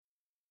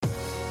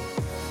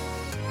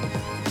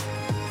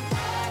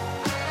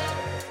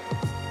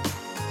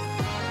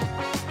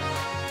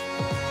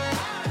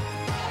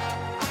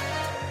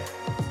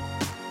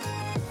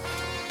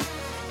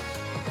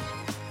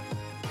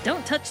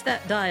touch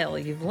that dial.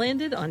 You've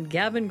landed on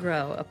Gab and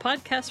Grow, a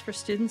podcast for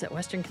students at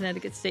Western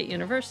Connecticut State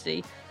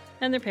University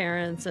and their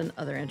parents and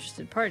other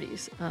interested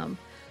parties.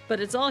 But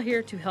it's all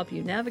here to help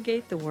you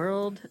navigate the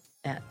world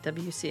at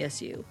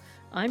WCSU.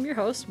 I'm your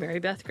host, Mary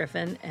Beth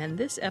Griffin, and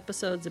this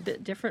episode's a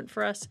bit different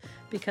for us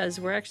because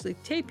we're actually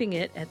taping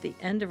it at the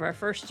end of our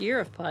first year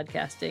of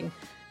podcasting.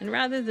 And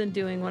rather than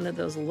doing one of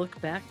those look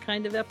back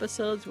kind of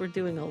episodes, we're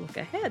doing a look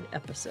ahead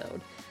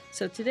episode.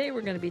 So today we're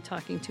going to be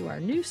talking to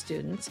our new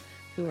students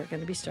who are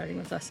going to be starting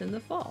with us in the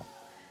fall.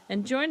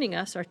 And joining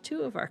us are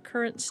two of our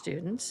current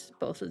students.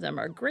 Both of them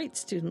are great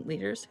student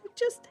leaders who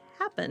just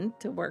happen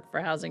to work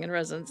for Housing and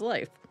Residence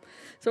Life.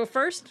 So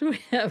first, we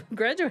have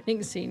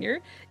graduating senior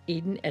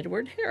Eden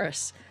Edward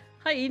Harris.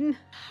 Hi, Eden.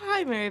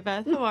 Hi, Mary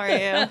Beth. How are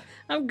you?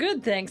 I'm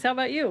good, thanks. How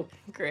about you?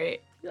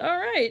 Great. All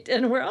right.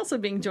 And we're also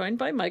being joined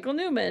by Michael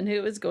Newman,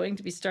 who is going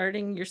to be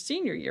starting your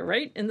senior year,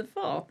 right, in the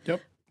fall. Yep.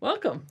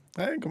 Welcome.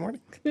 Hey, good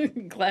morning.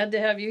 Glad to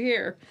have you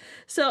here.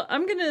 So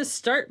I'm going to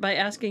start by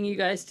asking you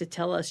guys to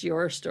tell us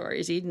your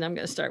stories. Eden, I'm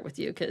going to start with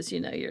you because,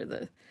 you're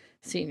the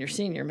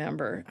senior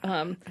member.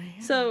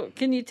 So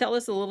can you tell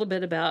us a little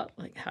bit about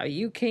like how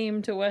you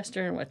came to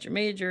Western, what your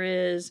major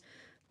is,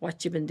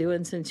 what you've been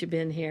doing since you've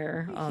been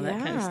here, all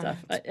that kind of stuff.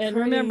 And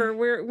remember,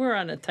 we're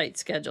on a tight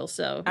schedule,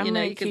 so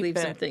you could leave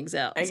some things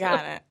out. I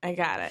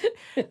got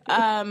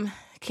it.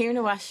 Came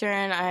to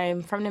Western.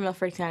 I'm from New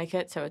Milford,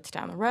 Connecticut, so it's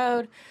down the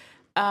road.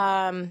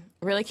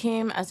 Really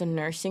came as a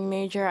nursing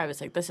major. I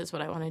was like, this is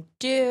what I want to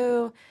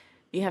do.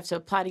 You have to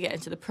apply to get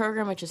into the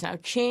program, which has now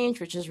changed,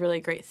 which is really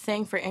a great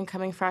thing for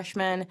incoming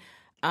freshmen.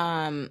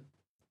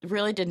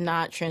 Really did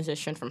not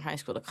transition from high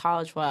school to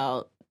college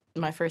well.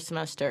 My first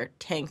semester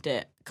tanked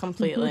it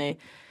completely.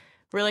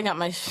 Really got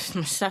my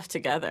stuff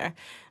together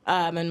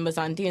and was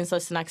on Dean's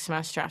List the next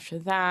semester after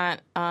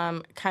that.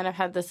 Kind of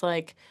had this,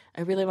 I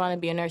really want to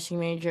be a nursing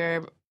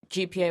major.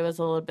 GPA was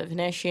a little bit of an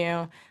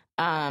issue.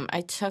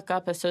 I took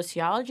up a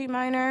sociology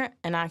minor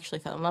and actually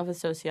fell in love with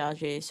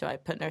sociology, so I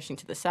put nursing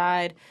to the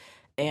side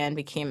and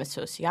became a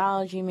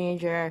sociology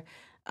major,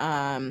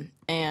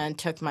 and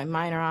took my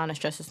minor on as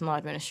Justice and Law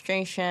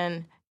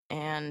Administration.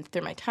 And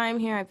through my time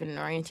here, I've been an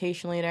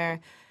orientation leader.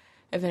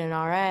 I've been an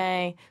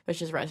RA,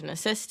 which is resident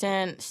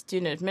assistant,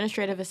 student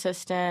administrative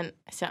assistant.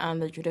 I sit on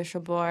the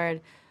judicial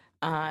board.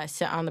 I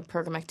sit on the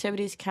program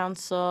activities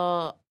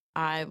council.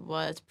 I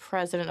was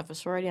president of a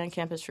sorority on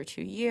campus for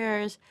 2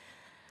 years.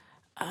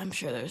 I'm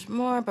sure there's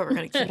more, but we're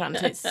going to keep it on a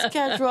tight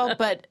schedule.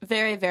 But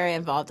very, very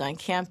involved on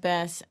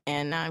campus.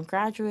 And now I'm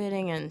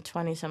graduating in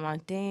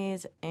 20-some-odd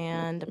days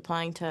and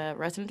applying to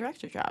resident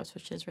director jobs,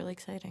 which is really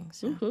exciting.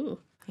 So, Ooh,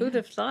 who'd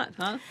have thought,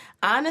 huh?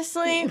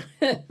 Honestly,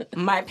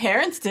 my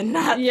parents did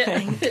not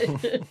think.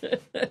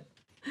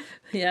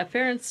 Yeah,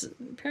 parents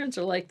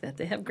are like that.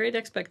 They have great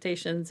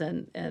expectations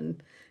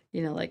and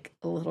like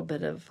a little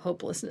bit of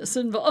hopelessness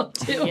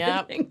involved too. Yep.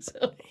 I think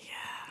so.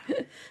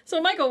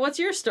 So, Michael, what's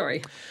your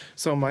story?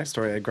 So my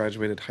story, I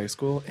graduated high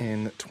school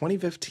in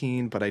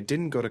 2015, but I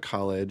didn't go to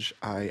college.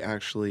 I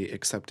actually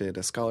accepted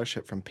a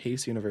scholarship from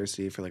Pace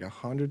University for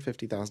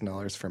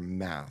 $150,000 for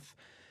math.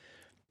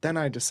 Then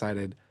I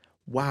decided,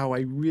 wow,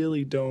 I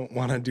really don't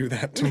want to do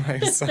that to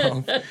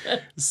myself.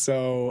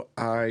 So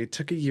I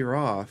took a year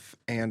off,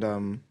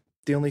 and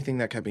the only thing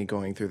that kept me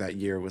going through that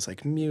year was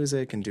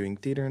music and doing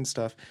theater and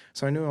stuff.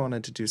 So I knew I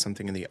wanted to do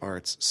something in the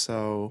arts.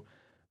 So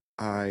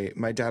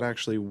my dad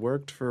actually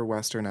worked for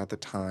Western at the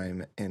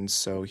time, and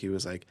so he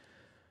was like,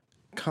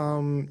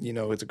 come,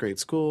 it's a great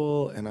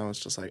school, and I was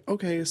just like,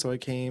 okay, so I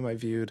came, I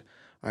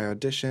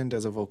auditioned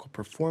as a vocal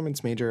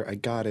performance major, I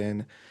got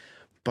in,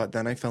 but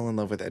then I fell in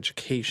love with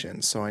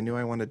education, so I knew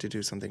I wanted to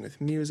do something with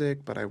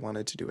music, but I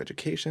wanted to do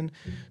education,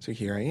 so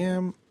here I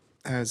am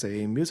as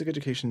a music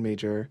education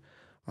major,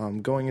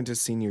 going into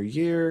senior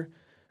year.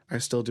 I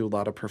still do a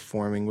lot of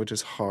performing, which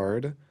is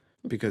hard,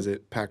 because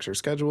it packs your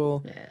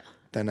schedule. Yeah.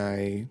 Then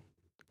I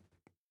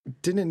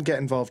didn't get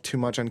involved too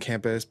much on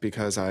campus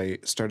because I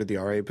started the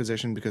RA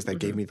position because that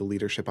gave me the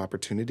leadership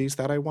opportunities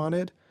that I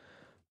wanted.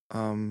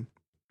 So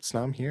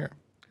now I'm here.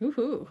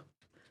 Woohoo.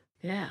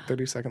 Yeah.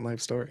 30-second life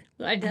story.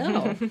 I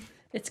know.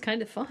 It's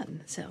kind of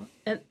fun. So,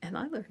 and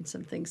I learned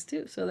some things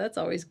too. So that's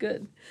always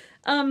good.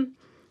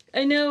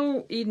 I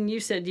know, Eden, you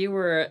said you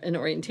were an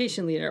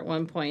orientation leader at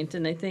one point,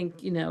 and I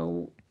think,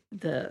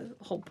 the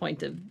whole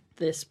point of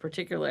this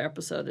particular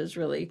episode is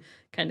really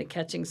kind of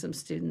catching some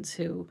students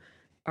who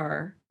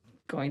are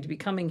going to be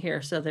coming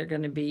here, so they're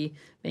going to be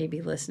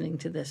maybe listening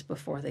to this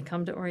before they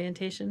come to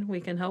orientation,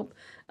 we can hope.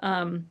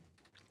 And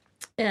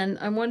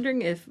I'm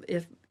wondering if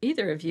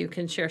either of you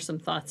can share some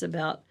thoughts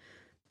about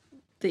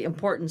the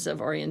importance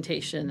of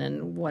orientation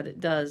and what it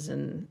does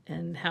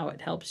and how it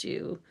helps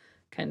you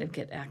kind of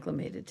get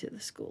acclimated to the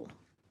school.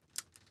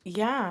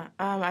 Yeah,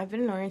 I've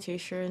been an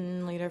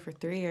orientation leader for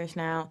 3 years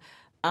now.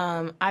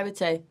 I would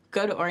say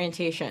go to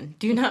orientation.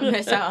 Do not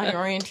miss out on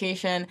your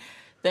orientation.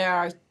 There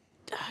are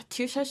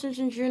 2 sessions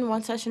in June,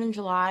 1 session in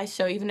July.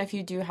 So even if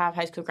you do have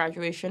high school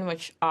graduation,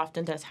 which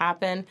often does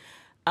happen,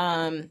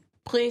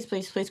 please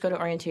go to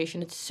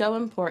orientation. It's so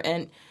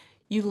important.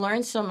 you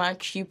learn so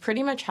much. You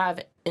pretty much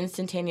have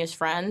instantaneous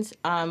friends,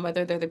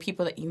 whether they're the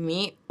people that you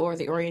meet or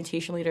the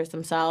orientation leaders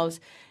themselves,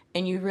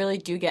 and you really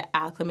do get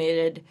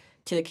acclimated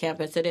to the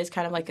campus. It is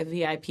kind of like a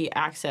VIP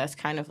access,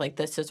 kind of like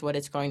this is what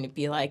it's going to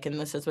be like and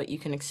this is what you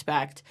can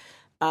expect.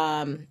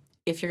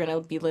 If you're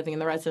going to be living in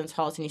the residence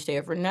halls and you stay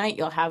overnight,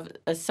 you'll have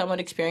a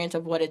somewhat experience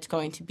of what it's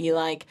going to be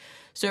like.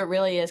 So it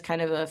really is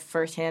kind of a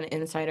firsthand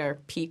insider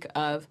peek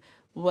of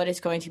what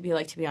it's going to be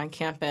like to be on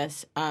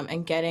campus,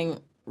 and getting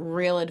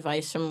real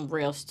advice from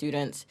real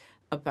students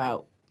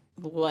about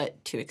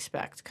what to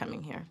expect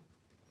coming here.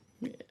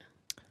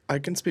 I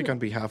can speak on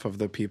behalf of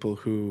the people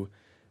who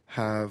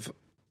have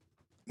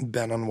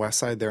been on West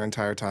Side their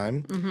entire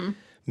time. Mm-hmm.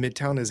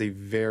 Midtown is a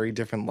very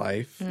different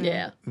life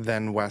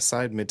than West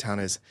Side.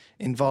 Midtown is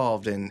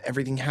involved and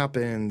everything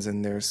happens,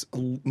 and there's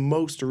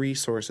most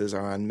resources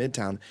are on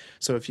Midtown.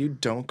 So if you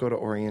don't go to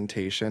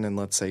orientation and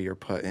let's say you're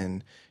put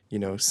in,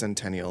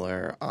 Centennial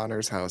or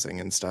honors housing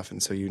and stuff,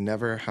 and so you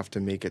never have to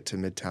make it to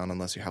Midtown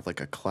unless you have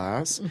like a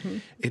class,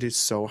 it is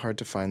so hard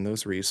to find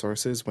those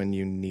resources when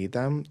you need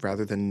them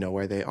rather than know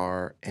where they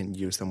are and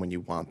use them when you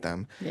want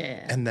them.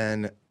 Yeah. And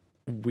then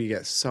we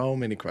get so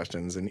many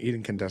questions, and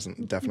Eden can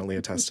definitely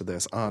attest to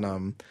this,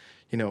 on,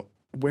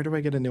 where do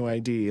I get a new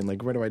ID? And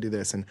like, where do I do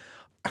this? And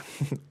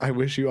I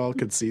wish you all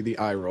could see the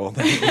eye roll.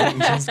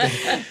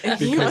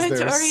 If you went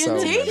to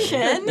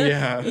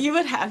orientation, you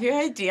would have your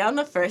ID on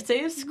the first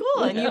day of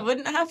school, and you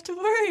wouldn't have to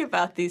worry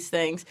about these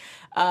things.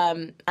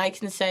 I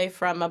can say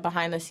from a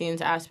behind-the-scenes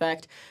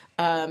aspect,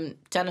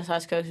 Dennis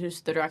Lesko,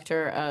 who's the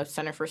director of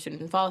Center for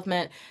Student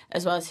Involvement,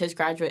 as well as his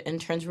graduate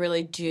interns,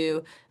 really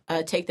do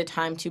take the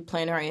time to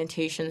plan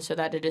orientation so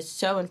that it is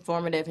so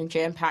informative and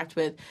jam-packed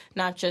with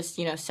not just,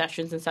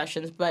 sessions and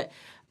sessions, but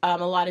a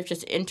lot of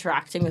just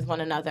interacting with one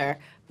another.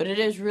 But it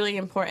is really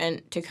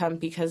important to come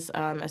because,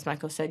 as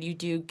Michael said, you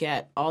do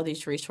get all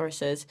these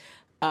resources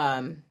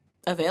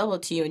available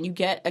to you, and you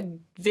get a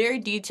very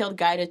detailed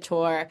guided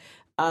tour,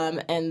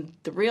 and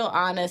the real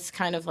honest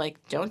kind of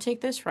like, don't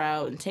take this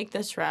route and take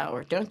this route,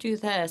 or don't do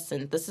this,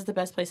 and this is the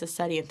best place to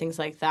study, and things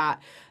like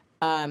that.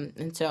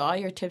 And so all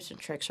your tips and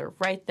tricks are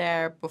right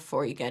there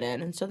before you get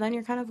in. And so then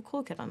you're kind of a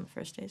cool kid on the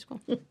first day of school.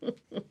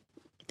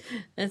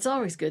 It's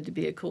always good to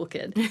be a cool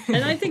kid.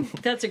 And I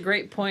think that's a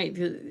great point,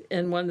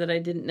 and one that I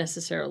didn't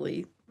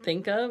necessarily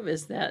think of,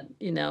 is that,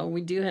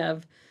 we do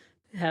have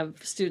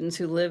students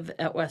who live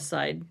at West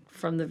Side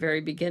from the very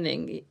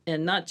beginning,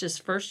 and not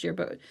just first year,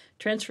 but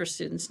transfer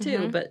students too.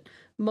 Mm-hmm. But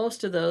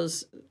most of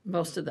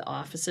the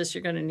offices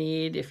you're going to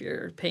need if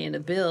you're paying a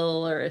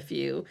bill, or if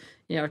you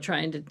are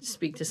trying to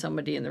speak to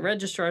somebody in the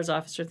registrar's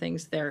office or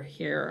things, they're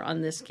here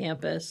on this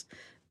campus.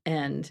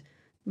 And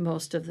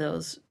most of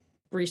those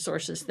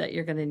resources that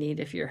you're going to need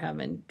if you're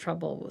having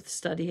trouble with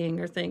studying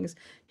or things,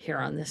 here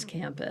on this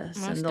campus.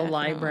 Most and the definitely.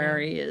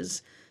 library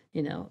is,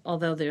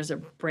 although there's a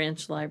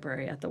branch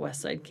library at the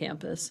West Side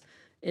campus,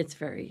 it's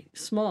very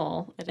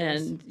small.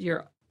 And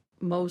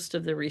most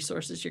of the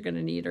resources you're going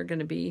to need are going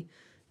to be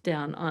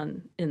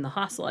down in the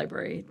Haas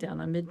Library down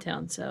on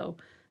Midtown. So,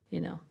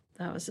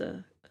 that was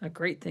a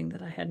great thing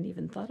that I hadn't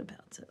even thought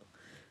about. So,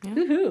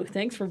 woohoo!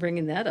 Thanks for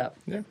bringing that up.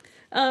 Yeah.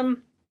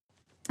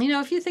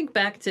 If you think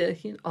back to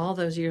all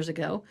those years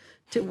ago,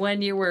 to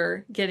when you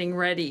were getting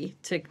ready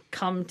to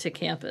come to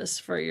campus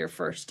for your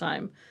first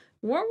time,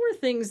 what were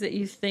things that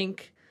you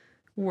think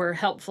were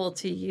helpful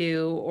to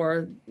you,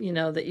 or,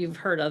 that you've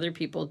heard other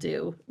people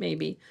do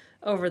maybe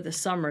over the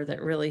summer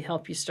that really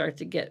help you start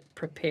to get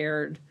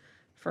prepared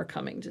for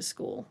coming to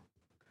school?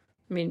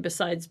 I mean,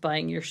 besides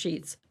buying your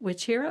sheets,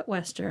 which here at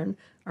Western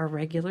are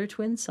regular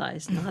twin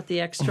size, not the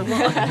extra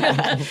long.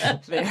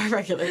 They are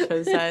regular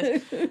twin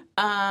size.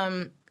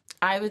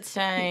 I would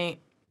say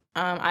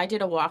I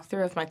did a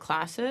walkthrough of my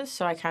classes,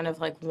 so I kind of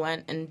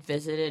went and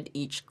visited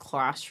each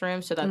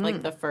classroom, so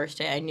that the first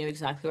day I knew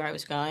exactly where I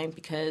was going,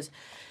 because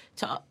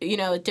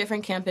a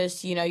different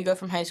campus, you go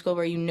from high school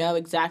where you know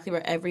exactly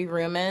where every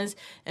room is,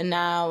 and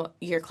now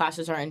your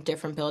classes are in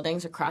different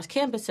buildings across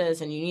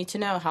campuses, and you need to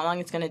know how long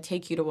it's going to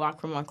take you to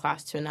walk from one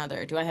class to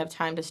another. Do I have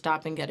time to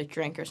stop and get a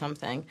drink or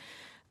something?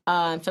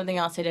 Something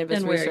else I did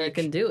was research. And where you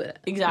can do it.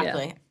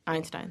 Exactly. Yeah.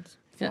 Einstein's,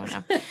 if you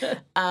want to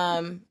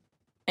know.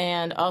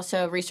 And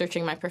also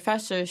researching my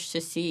professors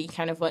to see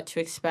kind of what to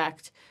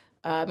expect.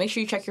 Make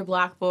sure you check your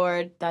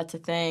Blackboard. That's a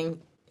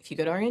thing. If you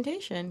go to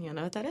orientation, you'll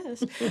know what that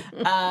is.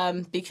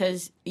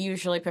 Because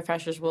usually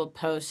professors will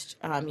post,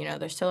 their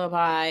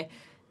syllabi,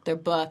 their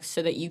books,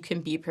 so that you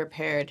can be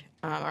prepared,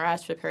 or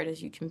as prepared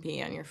as you can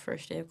be on your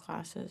first day of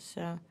classes.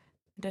 So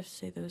I'd have to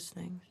say those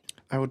things.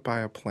 I would buy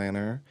a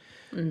planner.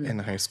 In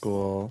high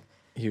school.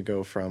 You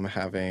go from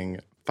having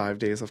 5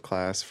 days of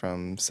class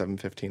from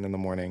 7:15 in the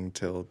morning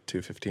till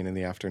 2:15 in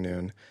the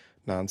afternoon,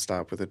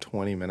 nonstop with a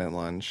 20-minute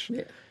lunch,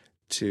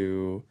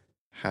 to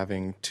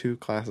having 2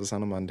 classes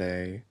on a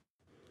Monday,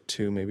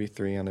 2, maybe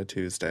 3 on a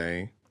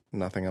Tuesday,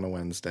 nothing on a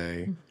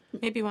Wednesday.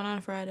 Maybe one on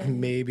a Friday.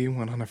 Maybe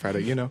one on a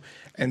Friday,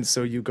 And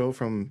so you go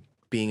from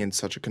being in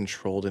such a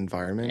controlled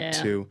environment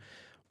to,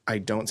 I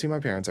don't see my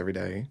parents every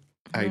day.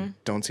 I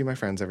don't see my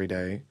friends every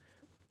day.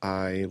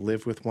 I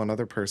live with one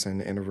other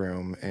person in a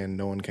room and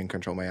no one can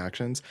control my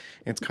actions.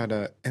 It's kind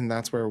of, and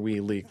that's where we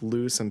like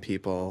lose some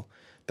people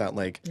that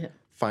like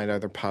find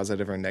either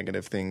positive or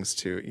negative things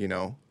to, you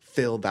know,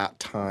 fill that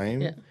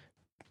time. Yeah.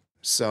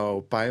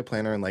 So buy a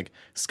planner and like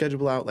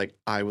schedule out, like,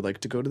 I would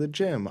like to go to the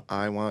gym.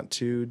 I want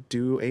to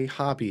do a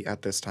hobby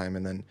at this time.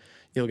 And then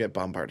you'll get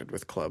bombarded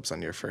with clubs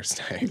on your first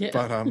day. Yeah.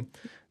 But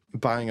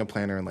buying a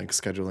planner and like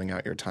scheduling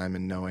out your time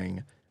and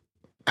knowing,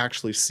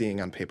 actually seeing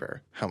on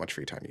paper how much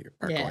free time you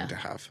are going to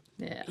have.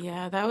 Yeah.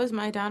 Yeah, that was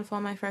my downfall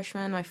my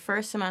freshman. My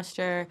first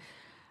semester,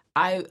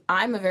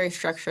 I'm a very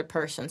structured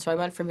person, so I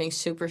went from being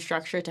super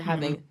structured to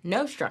having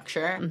no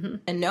structure,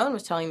 and no one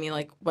was telling me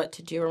like what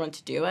to do or when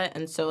to do it,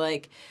 and so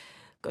like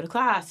go to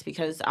class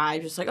because I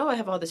just like, oh, I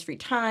have all this free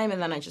time,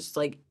 and then I just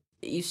like,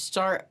 you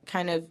start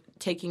kind of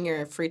taking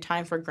your free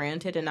time for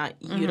granted and not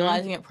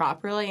utilizing it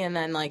properly, and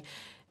then like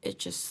it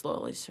just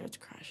slowly starts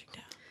crashing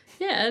down.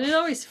 Yeah, and it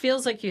always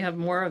feels like you have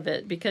more of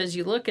it because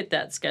you look at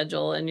that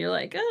schedule and you're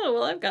like, oh,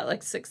 well, I've got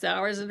like 6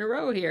 hours in a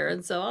row here,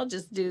 and so I'll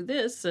just do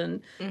this,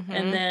 and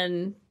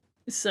then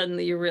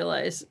suddenly you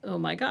realize, oh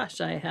my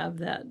gosh, I have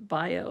that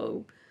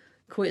bio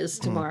quiz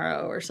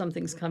tomorrow or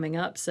something's coming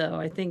up. So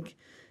I think,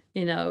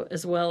 you know,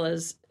 as well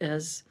as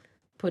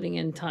putting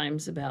in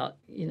times about,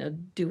 you know,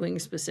 doing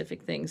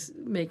specific things,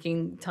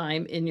 making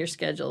time in your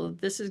schedule.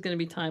 This is going to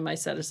be time I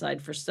set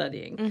aside for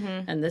studying.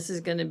 And this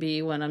is going to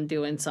be when I'm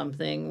doing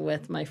something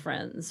with my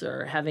friends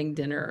or having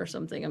dinner or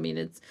something. I mean,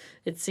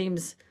 it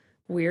seems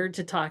weird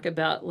to talk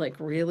about like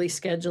really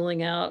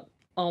scheduling out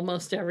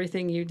almost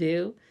everything you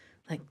do,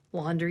 like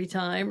laundry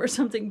time or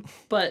something,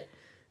 but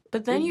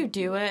then you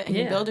do it and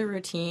you build a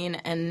routine,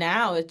 and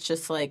now it's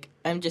just like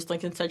I'm just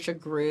like in such a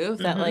groove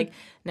that like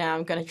now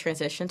I'm going to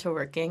transition to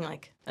working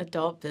like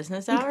adult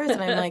business hours,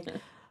 and I'm like,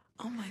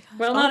 oh my gosh.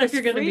 Well, not if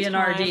you're going to be an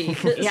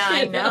RD. Yeah,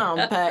 I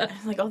know, but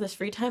like all this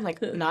free time, like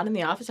not in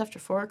the office after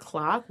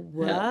 4:00.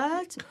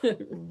 What?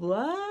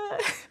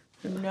 What?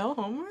 No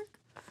homework?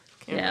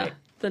 Yeah,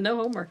 the no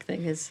homework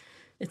thing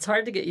it's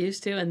hard to get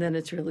used to, and then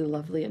it's really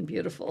lovely and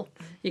beautiful.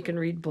 You can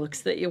read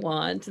books that you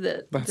want.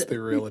 That's the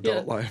real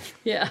adult life.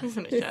 Yeah,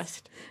 Isn't it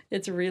just?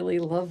 it's really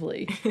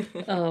lovely.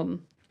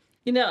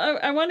 You know,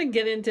 I want to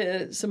get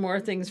into some more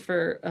things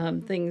for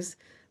things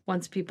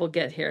once people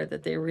get here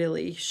that they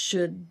really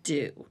should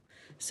do.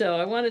 So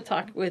I want to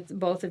talk with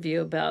both of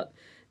you about,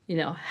 you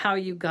know, how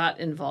you got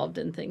involved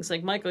in things.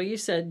 Like Michael, you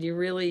said you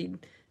really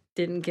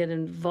didn't get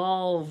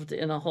involved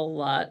in a whole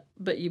lot,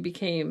 but you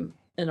became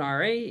an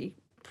RA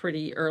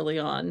pretty early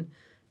on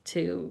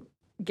to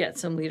get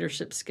some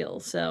leadership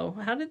skills. So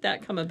how did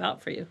that come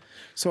about for you?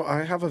 So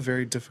I have a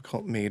very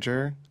difficult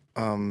major.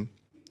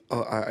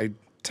 I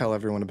tell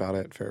everyone about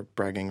it for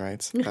bragging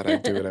rights that I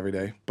do it every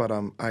day. But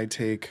I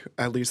take,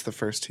 at least the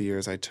first 2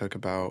 years, I took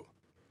about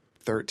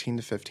 13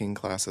 to 15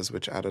 classes,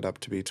 which added up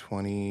to be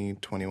 20,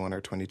 21,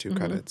 or 22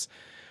 credits.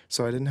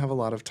 So I didn't have a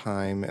lot of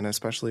time, and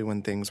especially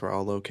when things were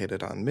all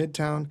located on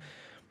Midtown,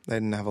 I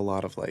didn't have a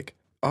lot of like,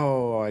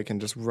 oh, I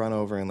can just run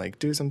over and like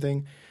do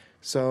something.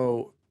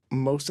 So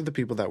most of the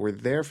people that were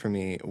there for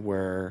me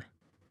were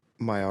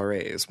my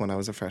RAs when I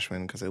was a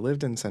freshman, because I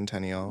lived in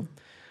Centennial.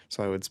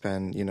 So I would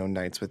spend, you know,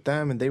 nights with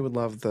them, and they would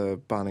love the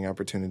bonding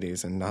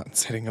opportunities and not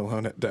sitting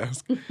alone at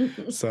desk.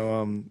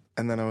 So, and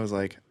then I was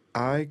like,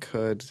 I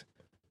could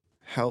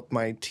help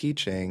my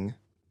teaching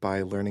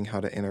by learning how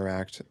to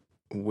interact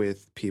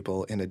with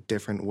people in a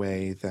different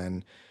way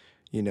than,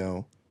 you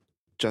know,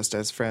 just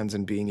as friends,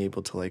 and being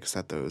able to like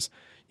set those,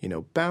 you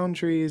know,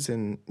 boundaries,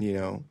 and, you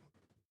know,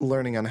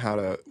 learning on how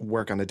to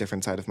work on a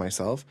different side of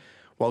myself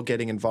while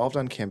getting involved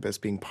on campus,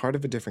 being part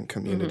of a different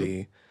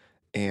community,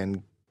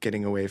 and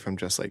getting away from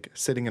just like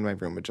sitting in my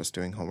room and just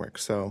doing homework.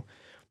 So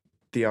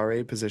the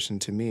RA position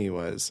to me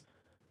was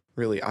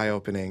really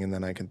eye-opening, and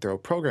then I can throw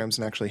programs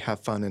and actually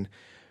have fun and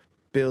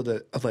build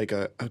a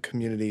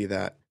community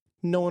that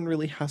no one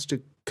really has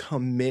to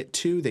commit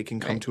to. They can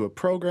come to a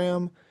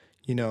program,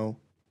 you know,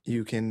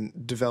 you can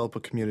develop a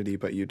community,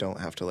 but you don't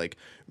have to like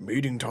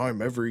meeting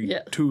time every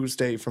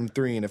Tuesday from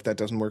 3. And if that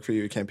doesn't work for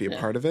you, you can't be a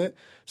part of it.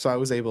 So I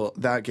was able,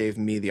 that gave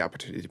me the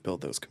opportunity to build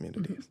those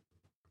communities.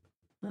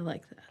 I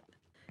like that.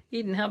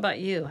 Eden, how about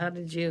you? How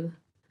did you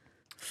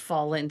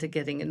fall into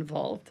getting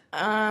involved?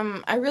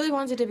 I really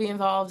wanted to be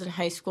involved in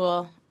high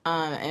school.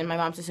 And my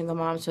mom's a single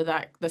mom, so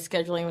that the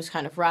scheduling was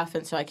kind of rough.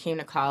 And so I came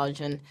to college,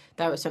 and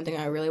that was something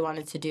I really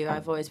wanted to do.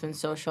 I've always been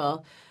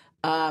social.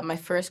 My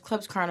first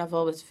club's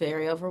carnival was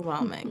very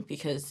overwhelming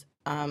because,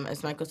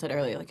 as Michael said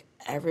earlier, like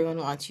everyone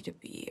wants you to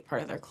be a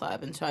part of their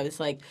club, and so I was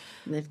like,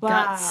 they've wow.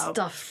 got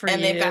stuff for you,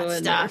 and they've got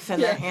stuff,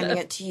 and they're handing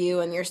it to you,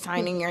 and you're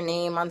signing your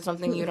name on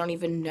something you don't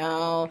even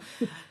know.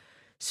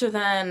 So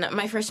then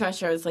my first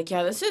semester, I was like,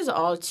 yeah, this is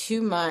all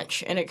too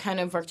much, and it kind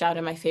of worked out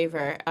in my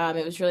favor.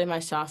 It was really my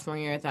sophomore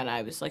year that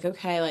I was like,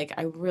 okay, like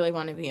I really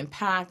want to be in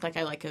PAC. Like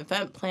I like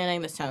event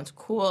planning. This sounds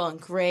cool and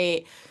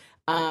great.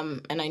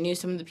 And I knew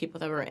some of the people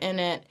that were in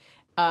it.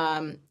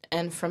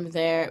 And from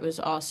there, it was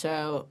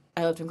also,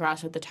 I lived in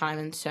Grosso at the time,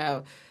 and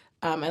so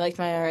I liked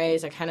my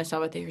RAs. I kind of saw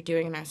what they were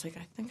doing, and I was like,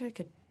 I think I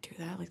could do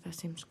that. Like, that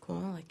seems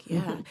cool. Like,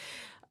 yeah.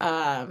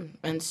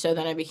 And so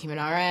then I became an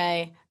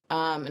RA.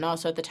 And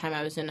also at the time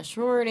I was in a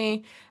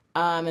sorority.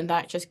 And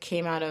that just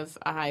came out of,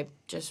 I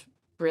just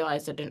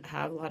realized I didn't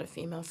have a lot of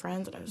female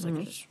friends. And I was like,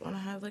 I just want to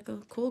have like a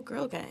cool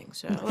girl gang.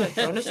 So I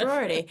joined a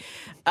sorority.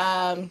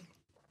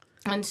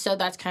 And so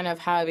that's kind of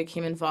how I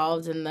became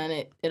involved. And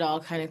then it all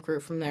kind of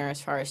grew from there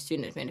as far as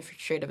student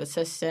administrative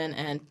assistant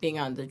and being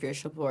on the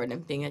judicial board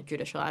and being a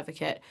judicial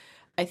advocate.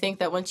 I think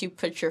that once you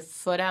put your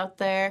foot out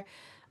there,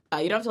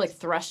 you don't have to like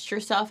thrust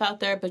yourself out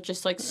there, but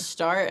just like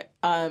start.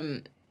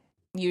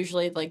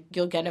 Usually, like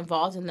you'll get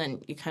involved, and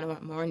then you kind of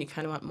want more, and you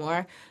kind of want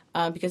more.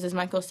 Because as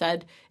Michael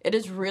said, it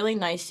is really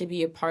nice to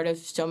be a part of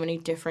so many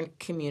different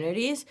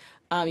communities.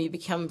 You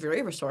become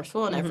very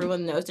resourceful, and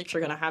everyone knows that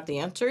you're going to have the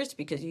answers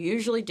because you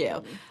usually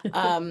do,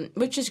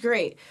 which is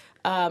great.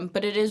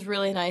 But it is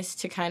really nice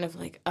to kind of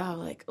like,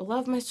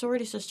 love my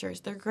sorority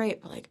sisters. They're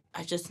great, but like,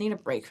 I just need a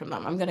break from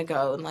them. I'm going to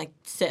go and like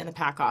sit in the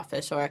PAC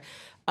office or,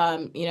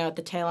 at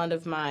the tail end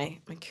of my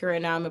career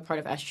now, I'm a part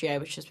of SGA,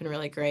 which has been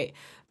really great.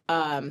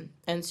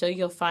 And so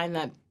you'll find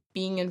that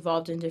being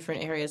involved in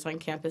different areas on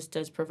campus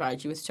does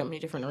provide you with so many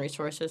different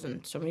resources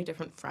and so many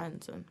different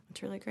friends, and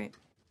it's really great.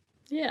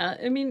 Yeah,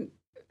 I mean,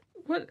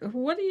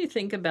 what do you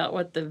think about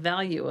what the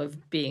value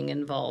of being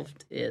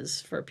involved is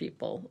for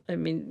people? I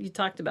mean, you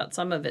talked about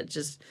some of it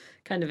just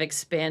kind of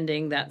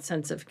expanding that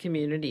sense of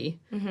community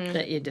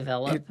that you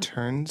develop. It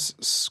turns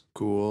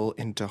school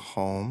into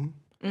home.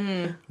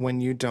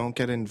 When you don't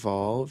get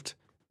involved,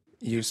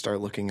 you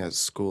start looking at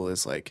school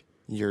as like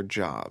your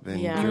job and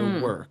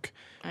your work.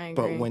 I agree.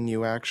 But when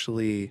you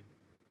actually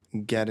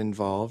get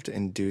involved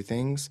and do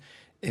things,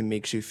 it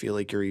makes you feel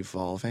like you're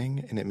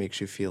evolving, and it makes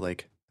you feel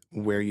like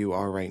where you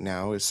are right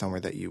now is somewhere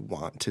that you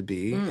want to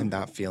be, and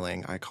that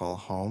feeling I call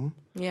home.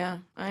 Yeah,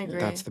 I agree.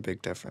 That's the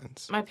big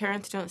difference. My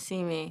parents don't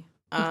see me.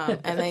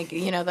 And like,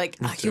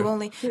 you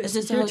only, it's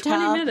just a For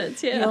hotel. 20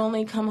 minutes, yeah. You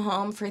only come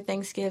home for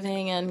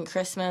Thanksgiving and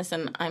Christmas.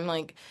 And I'm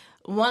like,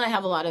 one, I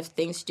have a lot of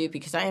things to do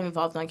because I am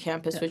involved on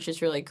campus, which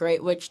is really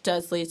great, which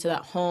does lead to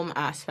that home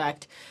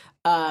aspect.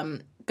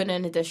 But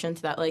in addition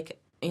to that, like,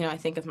 I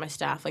think of my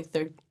staff, like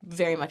they're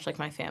very much like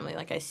my family.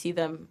 Like I see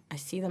them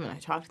and I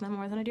talk to them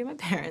more than I do my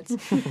parents,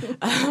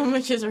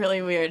 which is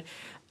really weird.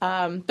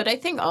 But I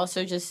think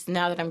also just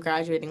now that I'm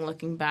graduating,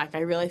 looking back, I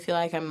really feel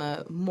like I'm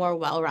a more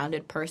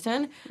well-rounded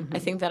person. I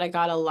think that I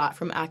got a lot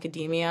from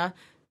academia.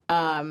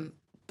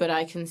 But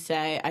I can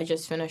say I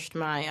just finished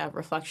my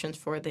reflections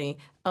for the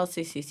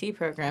LCCC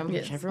program,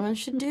 which everyone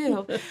should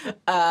do.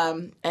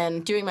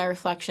 And doing my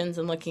reflections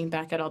and looking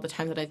back at all the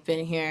time that I've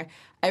been here,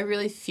 I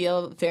really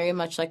feel very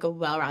much like a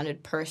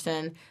well-rounded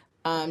person,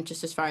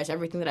 just as far as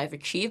everything that I've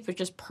achieved, but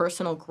just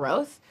personal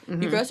growth.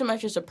 You grow so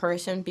much as a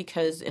person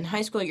because in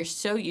high school you're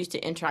so used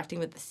to interacting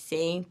with the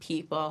same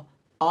people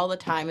all the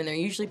time, and they're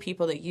usually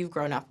people that you've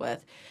grown up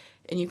with.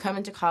 And you come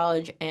into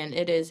college and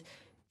it is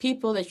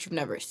people that you've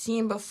never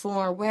seen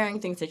before, wearing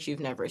things that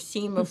you've never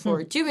seen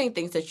before, doing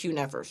things that you've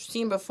never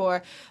seen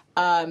before.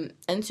 And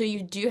so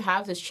you do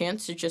have this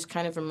chance to just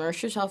kind of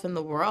immerse yourself in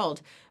the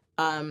world.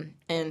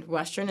 And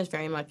Western is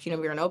very much,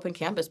 we're an open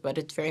campus, but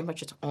it's very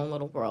much its own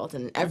little world.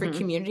 And every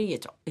community,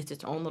 it's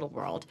its own little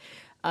world.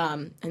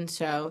 And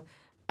so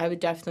I would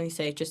definitely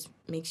say it just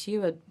makes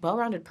you a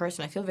well-rounded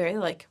person. I feel very,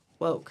 like,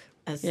 woke,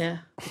 as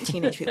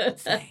teenage people would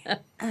say.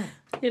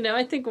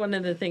 I think one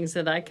of the things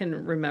that I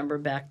can remember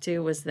back to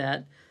was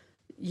that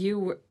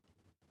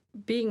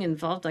being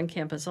involved on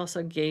campus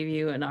also gave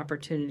you an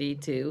opportunity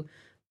to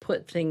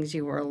put things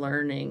you were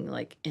learning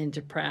like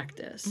into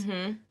practice.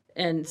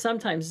 And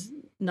sometimes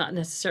not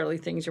necessarily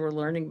things you were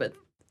learning but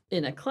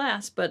in a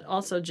class, but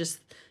also just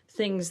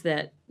things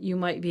that you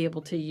might be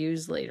able to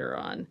use later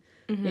on.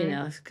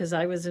 Because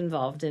I was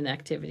involved in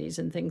activities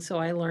and things, so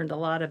I learned a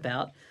lot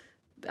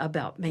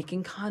about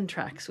making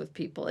contracts with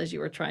people as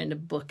you were trying to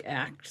book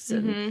acts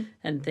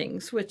and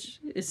things, which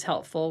is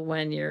helpful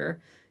when you're,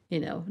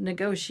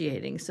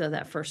 negotiating. So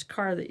that first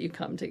car that you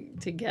come to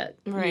get,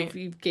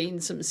 you've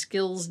gained some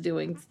skills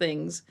doing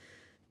things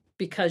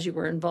because you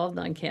were involved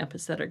on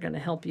campus that are going to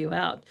help you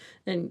out.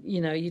 And,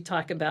 you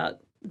talk about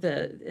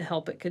the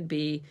help it could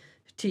be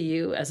to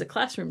you as a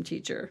classroom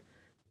teacher.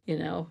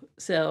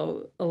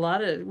 So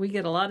we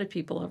get a lot of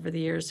people over the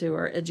years who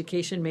are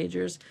education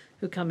majors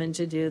who come in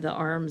to do the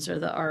ARMS or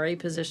the RA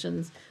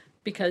positions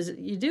because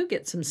you do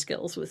get some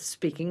skills with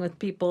speaking with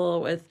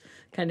people, with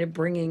kind of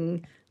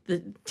bringing the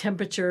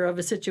temperature of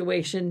a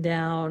situation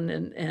down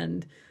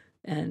and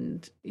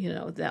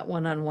that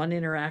one-on-one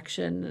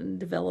interaction and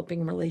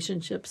developing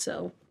relationships.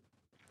 So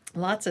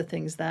lots of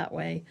things that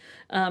way.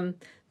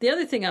 The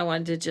other thing I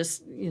wanted to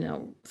just,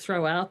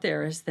 throw out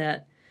there is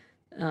that,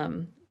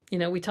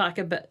 we talk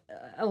about,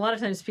 a lot of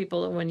times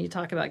people, when you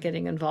talk about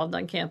getting involved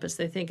on campus,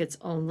 they think it's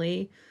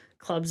only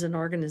clubs and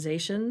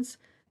organizations.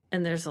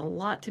 And there's a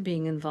lot to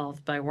being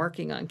involved by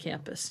working on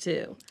campus,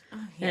 too.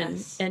 Oh,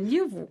 yes. And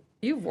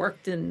you've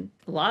worked in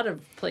a lot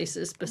of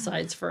places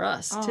besides for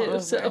us, too. Over.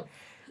 So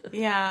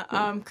yeah,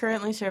 I'm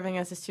currently serving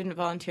as a student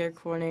volunteer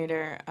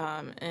coordinator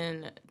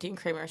in Dean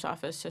Kramer's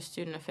office, so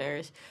student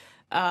affairs.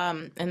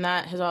 And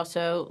that has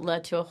also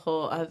led to a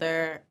whole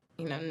other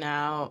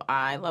now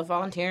I love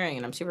volunteering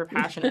and I'm super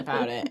passionate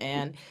about it.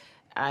 And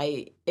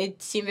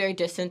it seemed very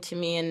distant to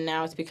me, and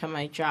now it's become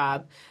my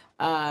job.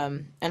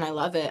 And I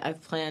love it.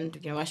 I've planned,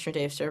 Western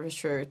Day of Service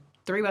for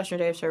 3 Western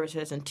Day of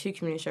Services and 2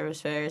 community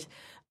service fairs.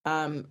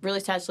 Really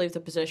sad to leave the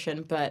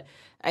position, but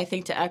I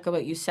think to echo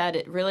what you said,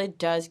 it really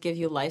does give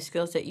you life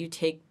skills that you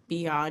take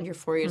beyond your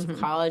 4 years of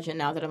college. And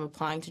now that I'm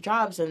applying to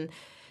jobs, and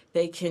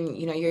they can,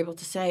 you're able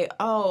to say,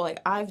 oh, like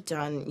I've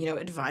done,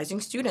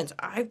 advising students.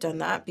 I've done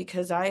that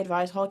because I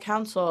advise hall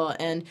council.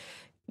 And,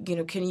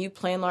 can you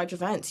plan large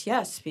events?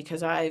 Yes,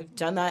 because I've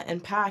done that in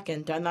PAC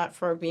and done that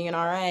for being an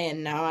RA,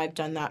 and now I've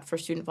done that for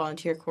student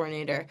volunteer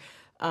coordinator.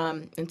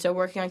 And so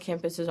working on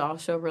campus is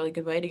also a really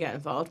good way to get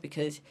involved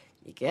because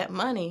you get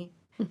money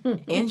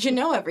and you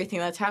know everything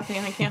that's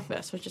happening on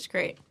campus, which is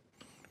great.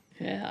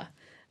 Yeah.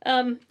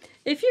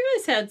 If you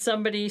guys had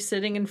somebody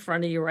sitting in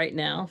front of you right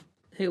now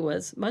who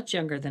was much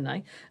younger than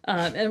I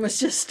and was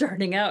just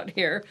starting out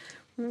here,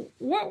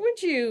 how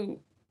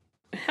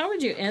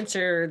would you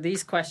answer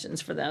these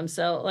questions for them?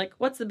 So, like,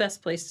 what's the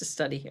best place to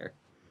study here?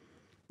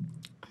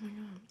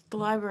 The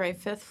library,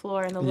 5th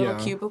floor, and the little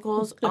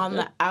cubicles on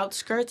the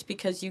outskirts,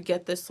 because you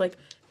get this, like,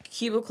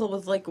 cubicle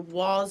with, like,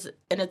 walls,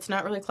 and it's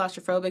not really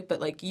claustrophobic, but,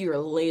 like, you're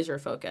laser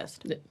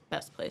focused.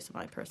 Best place, in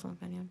my personal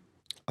opinion.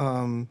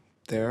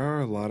 There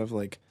are a lot of,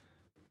 like,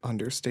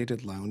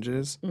 understated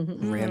lounges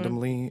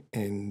randomly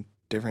in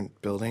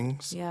different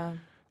buildings. Yeah.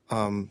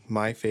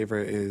 My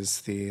favorite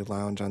is the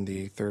lounge on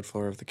the 3rd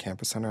floor of the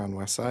campus center on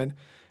West Side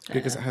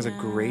because it has a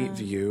great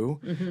view.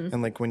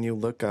 And, like, when you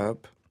look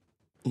up,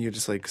 you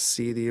just, like,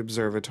 see the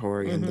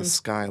observatory and the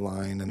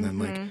skyline, and then,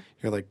 like,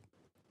 you're like,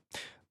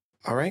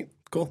 all right,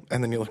 cool.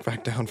 And then you look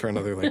back down for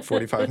another, like,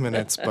 45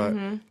 minutes. But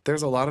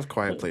there's a lot of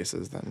quiet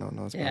places that no one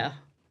knows about.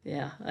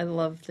 Yeah, I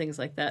love things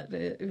like that.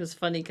 It was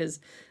funny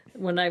because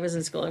when I was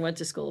in school, I went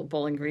to school at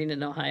Bowling Green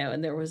in Ohio,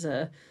 and there was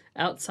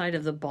outside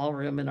of the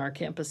ballroom in our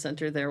campus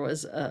center, there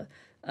was a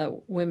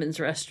women's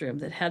restroom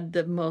that had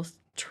the most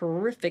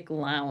terrific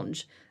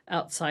lounge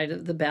outside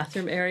of the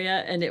bathroom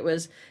area, and it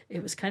was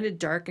kind of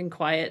dark and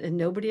quiet, and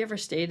nobody ever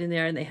stayed in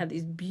there, and they had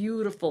these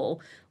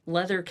beautiful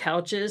leather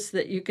couches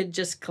that you could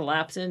just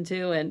collapse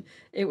into, and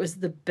it was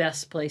the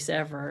best place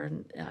ever.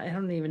 And I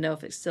don't even know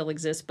if it still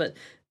exists, but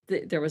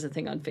there was a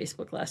thing on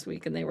Facebook last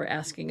week, and they were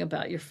asking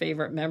about your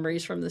favorite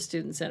memories from the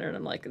student center, and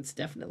I'm like, it's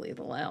definitely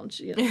the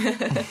lounge.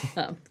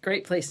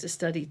 Great place to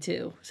study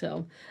too.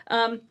 So,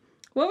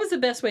 what was the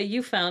best way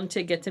you found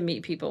to get to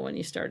meet people when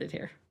you started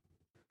here?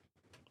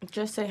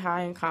 Just say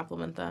hi and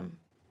compliment them.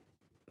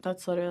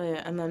 That's literally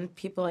it. And then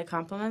people like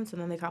compliments,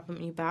 and then they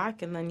compliment you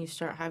back, and then you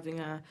start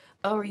having oh,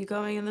 are you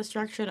going in this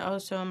direction? Oh,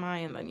 so am I.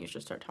 And then you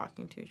just start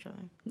talking to each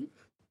other.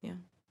 Yeah.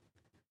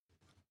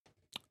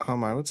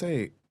 I would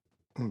say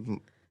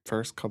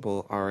first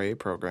couple RA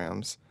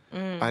programs.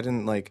 I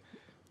didn't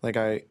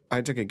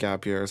I took a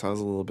gap year, so I was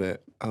a little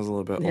bit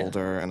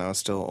older, and I was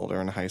still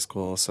older in high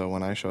school. So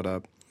when I showed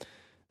up,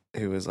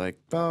 it was like,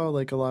 oh,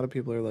 like a lot of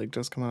people are like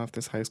just coming off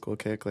this high school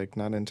kick, like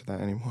not into that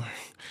anymore.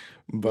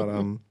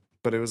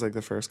 But it was like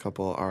the first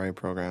couple RA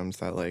programs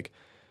that like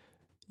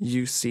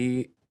you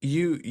see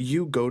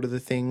you go to the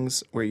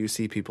things where you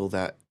see people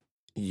that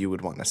you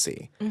would want to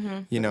see.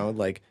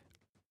 Like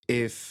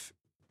if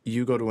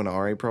you go to an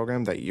RA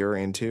program that you're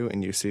into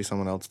and you see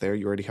someone else there,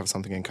 you already have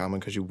something in common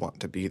because you want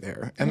to be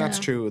there. And that's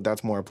true.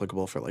 That's more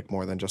applicable for like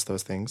more than just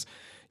those things,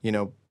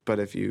 but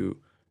if you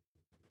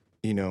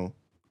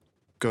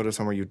go to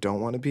somewhere you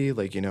don't want to be,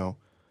 like,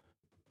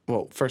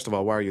 well, first of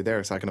all, why are you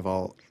there? Second of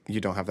all,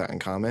 you don't have that in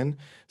common.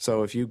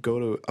 So if you go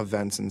to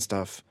events and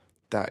stuff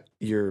that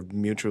you're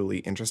mutually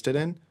interested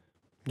in,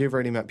 you've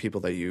already met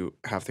people that you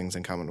have things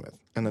in common with.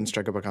 And then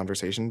strike up a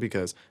conversation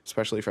because,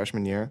 especially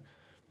freshman year,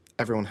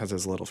 everyone has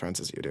as little friends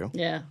as you do.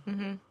 Yeah.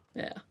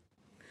 Yeah.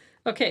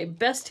 Okay,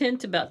 best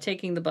hint about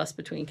taking the bus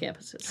between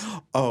campuses.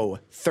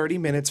 30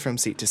 minutes from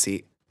seat to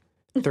seat.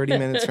 30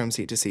 minutes from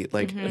seat to seat.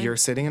 Like, you're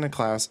sitting in a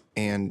class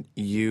and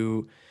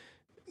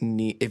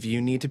if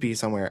you need to be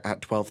somewhere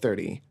at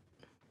 12:30,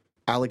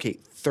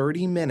 allocate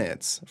 30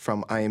 minutes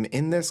from I am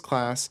in this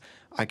class,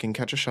 I can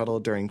catch a shuttle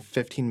during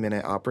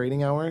 15-minute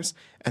operating hours,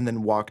 and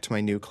then walk to my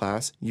new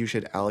class. You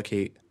should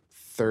allocate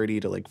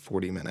 30 to like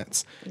 40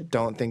 minutes.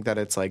 Don't think that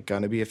it's like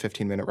going to be a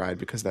 15-minute ride,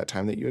 because that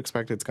time that you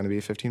expect it's going to be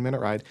a 15-minute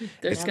ride,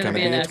 it's going to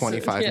be a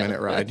 25-minute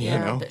ride,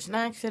 There's an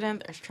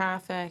accident, there's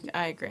traffic.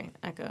 I agree.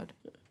 Echoed.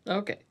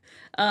 Okay.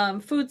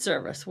 Food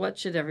service. What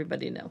should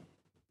everybody know?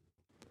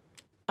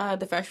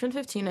 The freshman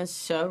 15 is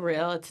so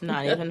real. It's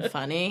not even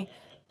funny.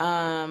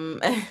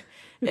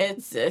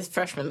 It's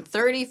freshman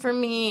 30 for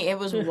me. It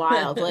was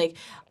wild. Like,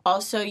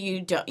 also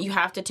you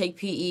have to take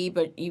PE,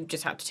 but you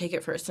just have to take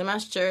it for a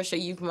semester. So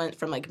you went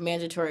from like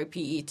mandatory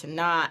PE to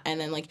not, and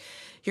then like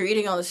you're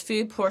eating all this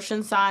food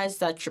portion size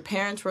that your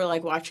parents were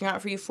like watching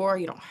out for you for.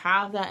 You don't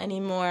have that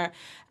anymore.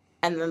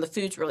 And then the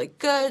food's really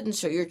good, and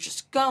so you're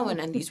just going,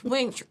 and these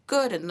wings are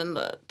good, and then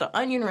the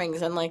onion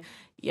rings, and like,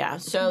 yeah.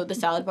 So the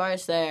salad bar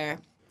is there.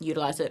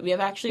 Utilize it. We have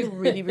actually a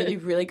really, really,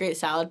 really great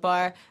salad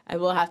bar. I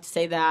will have to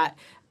say that.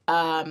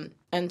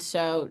 And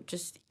so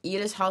just eat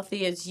as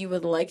healthy as you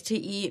would like to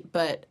eat,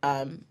 but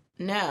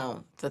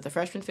know that the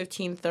freshman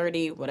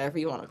 1530, whatever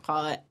you want to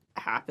call it,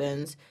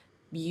 happens.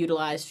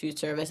 Utilize food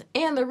service.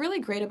 And they're really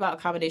great about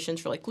accommodations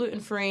for like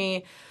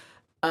gluten-free,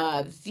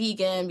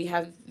 vegan. We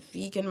have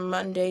vegan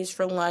Mondays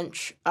for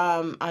lunch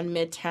on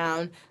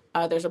Midtown.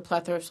 There's a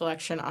plethora of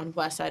selection on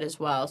West Side as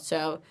well.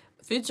 So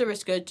food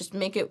service good. Just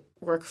make it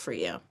work for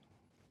you.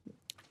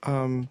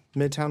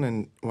 Midtown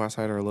and West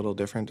Side are a little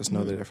different. Just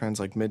know the difference.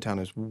 Like Midtown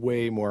is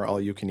way more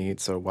all you can eat,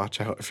 so watch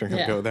out if you're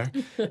gonna go there.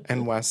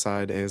 And West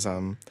Side is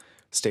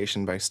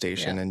station by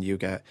station, and you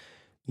get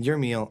your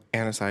meal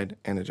and a side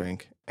and a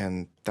drink,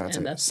 and that's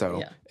it.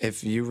 So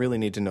if you really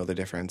need to know the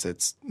difference,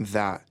 it's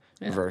that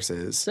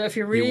versus. So if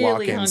you're really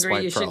walk in,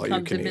 hungry, you swipe for should all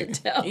come to you can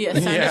eat. Midtown. Yeah,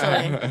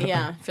 essentially.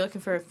 Yeah. If you're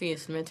looking for a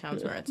feast,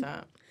 Midtown's where it's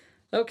at.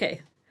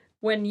 Okay.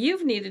 When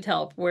you've needed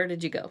help, where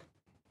did you go?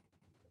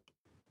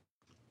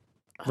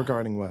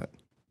 Regarding what?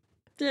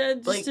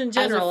 Just Like, in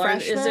general, or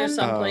is there freshman?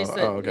 some place that...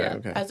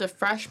 okay. As a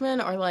freshman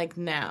or like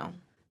now?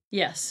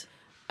 Yes.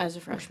 As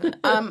a freshman.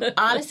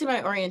 Honestly,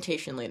 my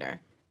orientation leader.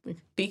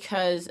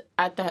 Because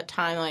at that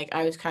time, like,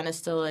 I was kind of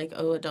still like,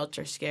 oh, adults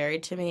are scary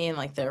to me, and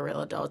like they're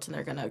real adults and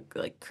they're gonna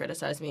like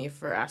criticize me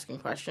for asking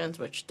questions,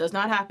 which does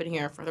not happen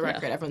here, for the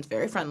record. Everyone's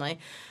very friendly.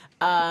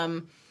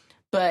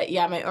 But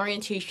yeah, my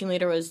orientation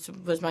leader was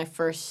my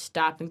first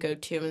stop and go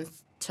to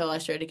until I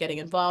started getting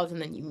involved,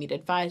 and then you meet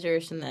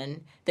advisors, and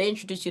then they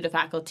introduce you to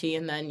faculty,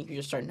 and then you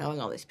just start knowing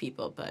all these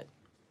people. But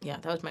yeah,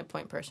 that was my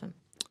point person.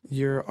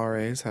 Your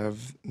RAs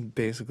have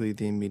basically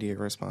the immediate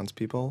response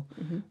people.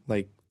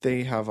 Like,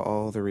 they have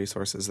all the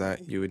resources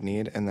that you would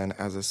need. And then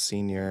as a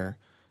senior,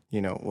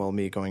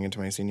 me going into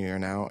my senior year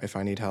now, if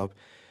I need help,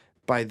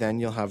 by then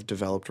you'll have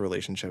developed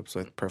relationships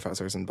with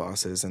professors and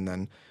bosses, and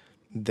then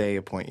they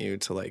appoint you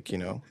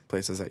to,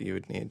 places that you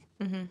would need.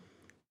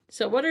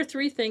 So what are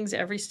 3 things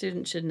every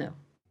student should know?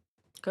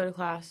 Go to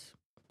class.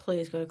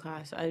 Please go to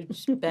class. I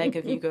just beg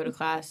of you, go to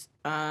class.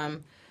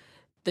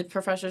 The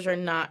professors are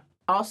not...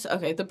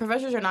 the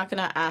professors are not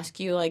going to ask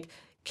you, like,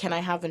 can I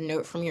have a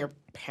note from your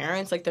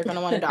parents? Like, they're going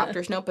to want a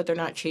doctor's note, but they're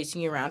not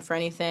chasing you around for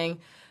anything.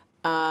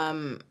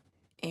 What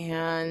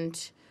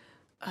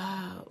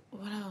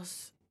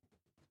else?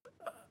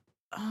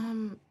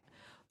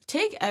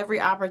 Take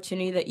every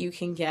opportunity that you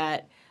can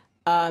get,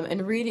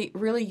 and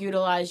really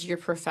utilize your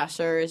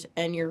professors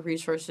and your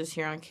resources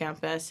here on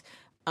campus.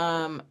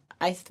 I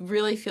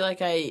really feel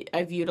like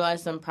I've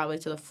utilized them probably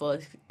to the full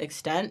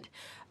extent,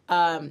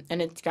 and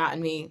it's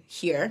gotten me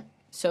here.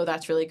 So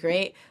that's really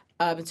great.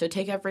 And so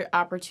take every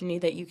opportunity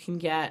that you can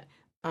get,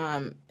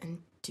 and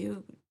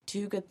do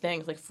good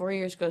things. Like 4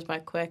 years goes by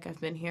quick. I've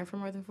been here for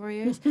more than 4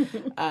 years,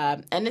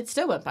 and it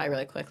still went by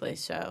really quickly.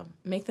 So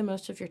make the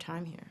most of your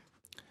time here.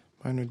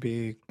 Mine would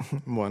be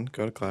 1,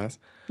 go to class.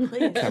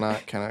 Please.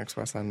 Cannot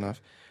express that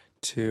enough.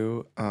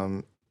 2,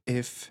 how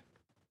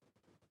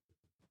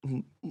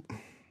do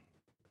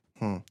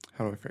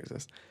I phrase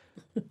this?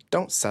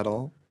 Don't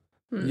settle.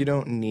 You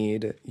don't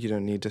need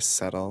to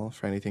settle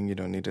for anything. You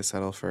don't need to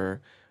settle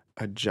for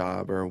a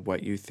job or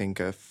what you think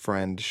a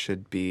friend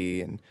should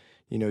be. And,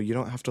 you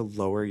don't have to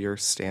lower your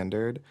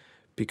standard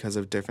because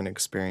of different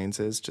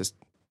experiences. Just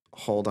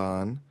hold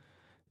on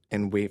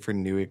and wait for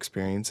new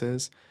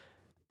experiences,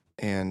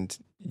 and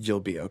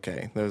you'll be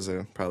okay. Those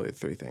are probably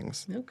 3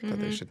 things that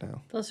they should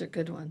know. Those are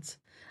good ones.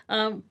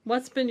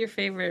 What's been your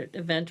favorite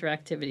event or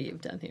activity you've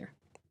done here?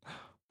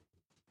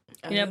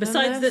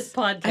 Besides this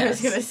podcast. I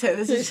was going to say,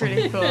 this is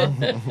pretty cool.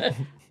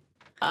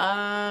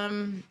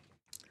 I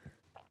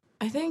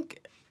think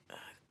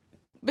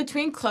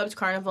between Clubs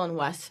Carnival and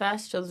West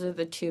Fest, those are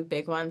the 2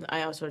 big ones.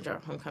 I also enjoy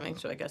Homecoming,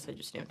 so I guess I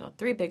just named all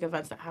 3 big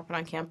events that happen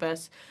on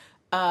campus.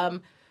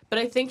 But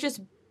I think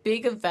just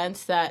big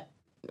events that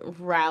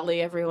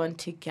rally everyone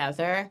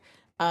together,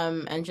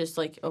 and just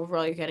like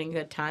overall you're getting a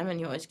good time, and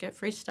you always get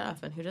free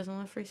stuff, and who doesn't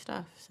love free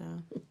stuff? So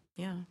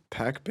yeah.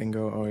 Pack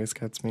bingo always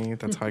gets me.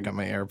 That's how I got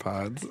my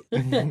AirPods.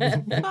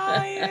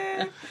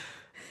 Fire!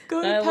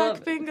 Go to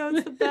Pack bingo.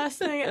 It's the best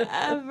thing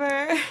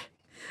ever.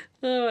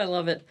 Oh, I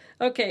love it.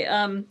 Okay,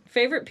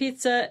 favorite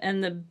pizza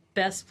and the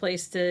best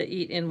place to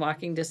eat in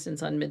walking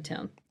distance on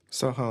Midtown.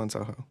 Soho and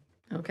Soho.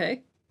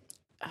 Okay.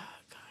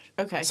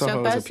 Okay,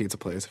 Soho is a pizza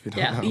place, if you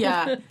don't know.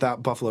 Yeah.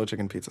 That buffalo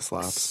chicken pizza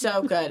slaps.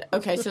 So good.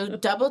 Okay, so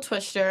Double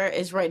Twister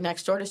is right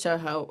next door to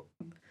Soho.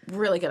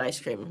 Really good ice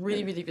cream.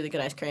 Really, really, really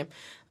good ice cream.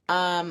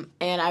 And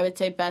I would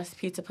say best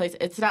pizza place.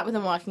 It's not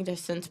within walking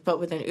distance, but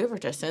within Uber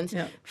distance.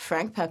 Yeah.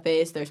 Frank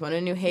Pepe's. There's one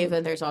in New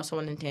Haven. There's also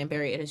one in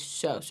Danbury. It is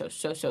so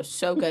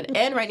good.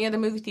 And right near the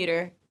movie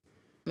theater.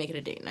 Make it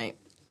a date night.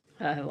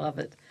 I love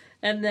it.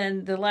 And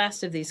then the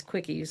last of these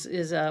quickies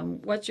is,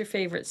 what's your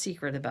favorite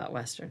secret about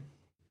Western?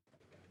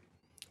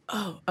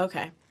 Oh,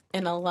 okay.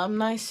 An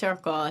alumni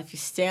circle, if you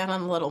stand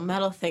on the little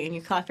metal thing and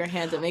you clap your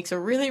hands, it makes a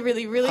really,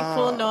 really, really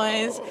cool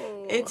noise.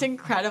 It's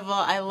incredible.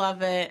 I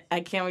love it.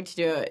 I can't wait to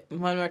do it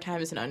one more time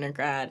as an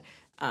undergrad.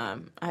 I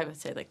would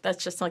say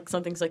that's just like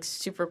something's like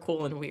super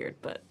cool and weird,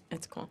 but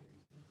it's cool.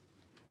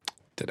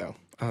 Ditto.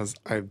 That was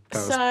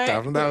Sorry.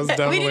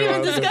 definitely we didn't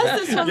even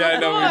discuss this one before. Yeah,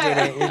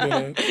 no, we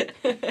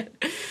didn't.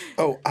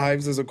 Oh,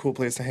 Ives is a cool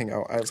place to hang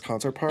out. Ives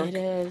Concert Park. It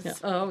is. Yeah.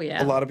 Oh,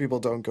 yeah. A lot of people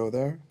don't go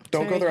there.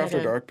 Don't go very there after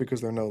hidden. dark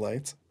because there are no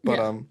lights. But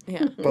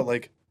Yeah. but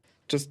like,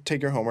 just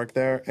take your homework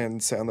there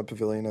and sit on the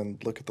pavilion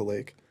and look at the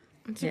lake.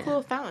 It's a Yeah.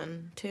 cool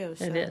fountain, too.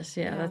 So, It is,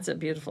 yeah. That's a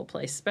beautiful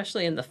place,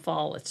 especially in the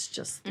fall. It's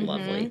just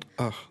lovely.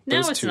 Oh, Now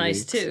those it's 2 nice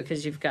weeks, too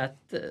because you've got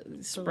the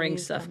spring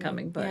leaves stuff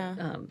coming, but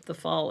yeah. the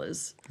fall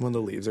is when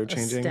the leaves are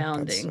changing.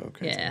 astounding. That's so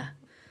crazy.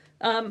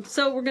 Yeah.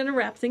 So we're going to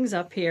wrap things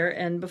up here,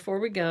 and before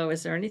we go,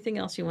 is there anything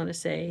else you want to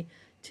say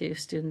to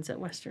students at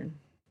Western?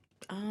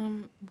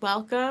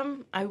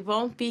 Welcome. I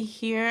won't be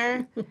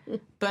here,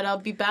 but I'll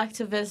be back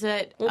to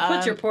visit. We'll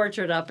put your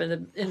portrait up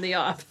in the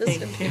office.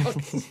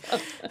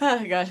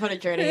 Oh gosh, what a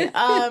journey.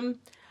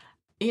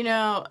 You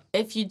know,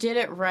 if you did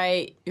it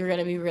right, you're going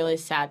to be really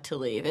sad to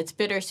leave. It's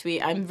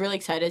bittersweet. I'm really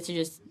excited to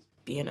just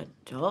be an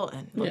adult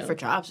and look Yeah. for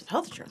jobs with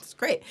health insurance. It's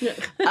great.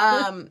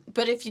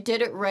 But if you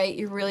did it right,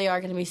 you really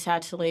are going to be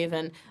sad to leave.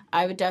 And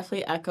I would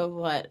definitely echo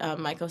what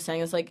Michael was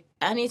saying. Is like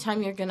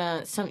anytime you're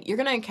gonna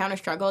encounter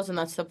struggles, and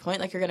that's the point.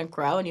 Like you're gonna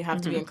grow, and you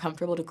have to be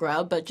uncomfortable to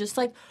grow. But just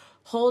like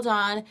hold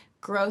on,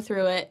 grow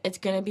through it. It's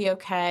gonna be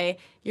okay.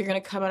 You're gonna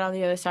come out on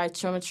the other side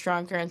so much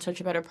stronger and such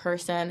a better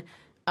person.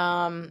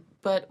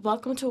 But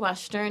welcome to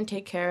Western.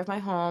 Take care of my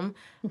home.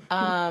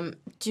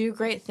 Do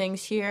great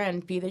things here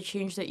and be the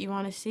change that you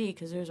want to see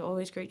because there's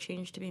always great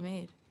change to be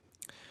made.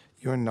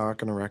 You are not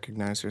going to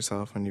recognize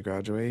yourself when you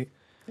graduate.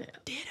 Yeah.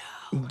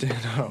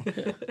 Ditto.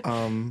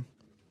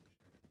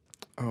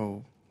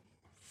 Oh,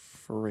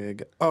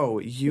 frig. Oh,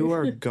 you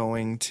are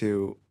going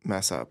to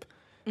mess up.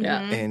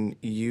 Yeah. And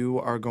you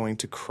are going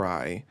to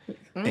cry.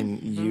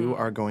 And you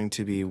are going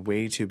to be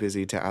way too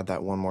busy to add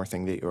that one more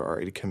thing that you're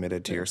already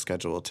committed to your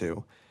schedule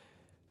to.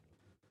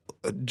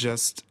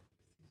 Just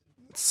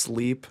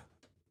sleep,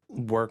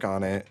 work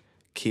on it,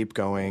 keep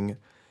going.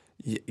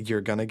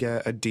 You're going to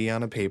get a D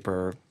on a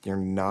paper. You're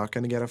not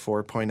going to get a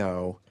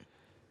 4.0.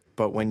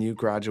 But when you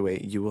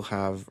graduate, you will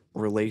have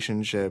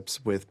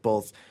relationships with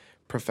both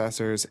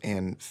professors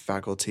and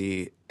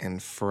faculty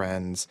and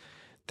friends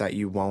that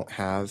you won't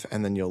have.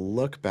 And then you'll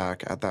look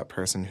back at that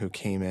person who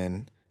came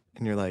in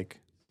and you're like,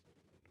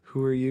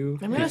 who are you?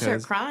 I'm going to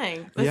start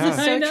crying. This Yeah. is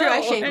so I know, true.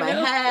 I shaved I my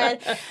know.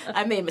 head.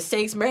 I made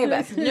mistakes. Bringing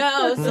back the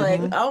nose. Like,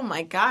 oh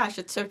my gosh,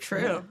 it's so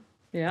true.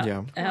 Yeah.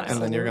 Yeah. Absolutely.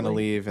 And then you're going to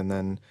leave, and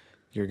then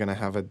you're going to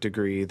have a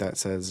degree that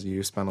says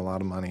you spent a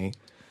lot of money,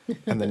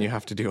 and then you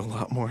have to do a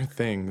lot more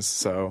things.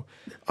 So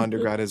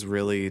undergrad is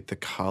really the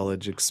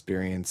college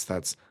experience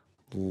that's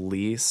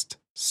least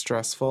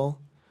stressful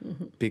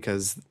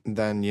because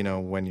then, you know,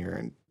 when you're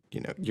in,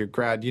 you know, your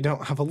grad, you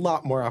don't have a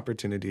lot more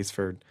opportunities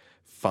for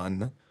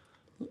fun.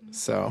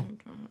 So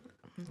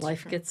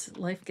Life gets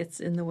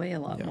in the way a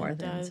lot more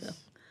than does. so.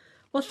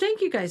 Well, thank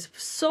you guys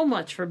so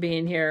much for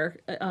being here.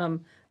 I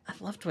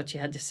loved what you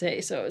had to say,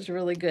 so it was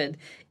really good.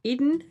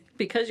 Eden,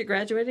 because you're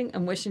graduating,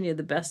 I'm wishing you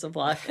the best of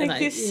luck. Thank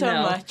you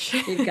so much.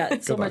 You've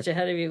got so Good luck. much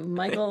ahead of you.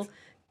 Michael,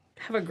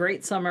 have a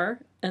great summer,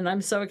 and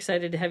I'm so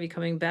excited to have you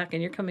coming back,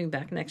 and you're coming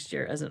back next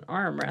year as an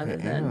ARM rather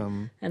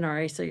than an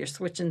RA, so you're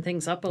switching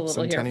things up a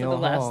little here for the Centennial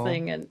last Hall.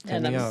 thing, and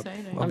Hit me I'm up.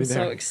 I'll I'm be so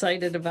there.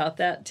 excited about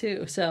that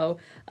too. So,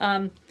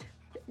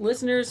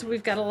 listeners,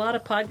 we've got a lot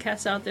of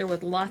podcasts out there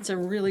with lots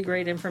of really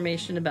great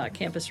information about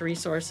campus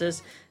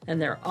resources, and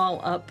they're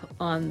all up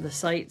on the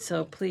site.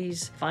 So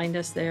please find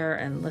us there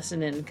and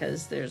listen in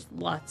because there's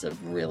lots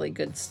of really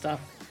good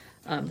stuff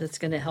that's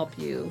going to help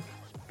you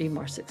be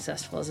more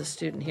successful as a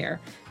student here.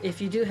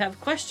 If you do have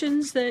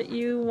questions that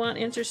you want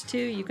answers to,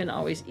 you can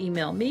always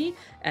email me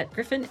at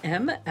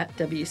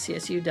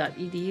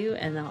griffinm@wcsu.edu,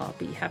 and I'll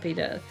be happy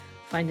to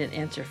find an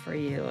answer for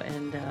you.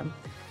 And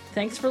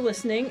thanks for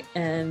listening,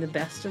 and the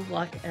best of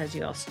luck as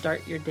you all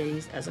start your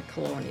days as a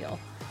colonial.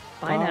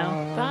 Bye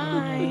now.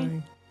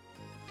 Bye.